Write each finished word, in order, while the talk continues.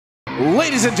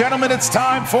Ladies and gentlemen, it's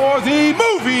time for the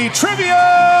Movie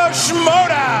Trivia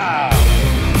Schmoedown.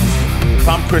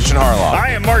 I'm Christian Harloff. I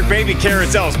am Mark Baby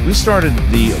Carrotells. We started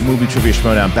the Movie Trivia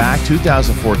Schmoedown back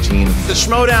 2014. The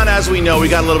Schmoedown, as we know, we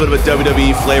got a little bit of a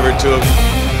WWE flavor to it.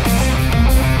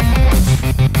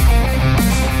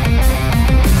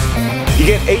 You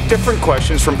get 8 different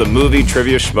questions from the Movie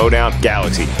Trivia Schmoedown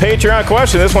Galaxy. Patreon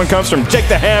question, this one comes from Jake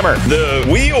the Hammer. The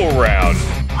wheel round.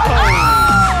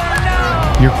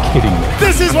 You're kidding me.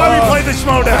 This is why we play the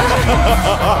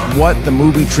Schmoedown. What the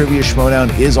Movie Trivia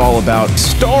Schmoedown is all about.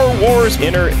 Star Wars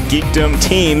Inner Geekdom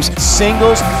teams.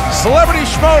 Singles, Celebrity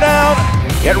Schmoedown.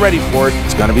 Get ready for it.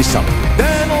 It's going to be something.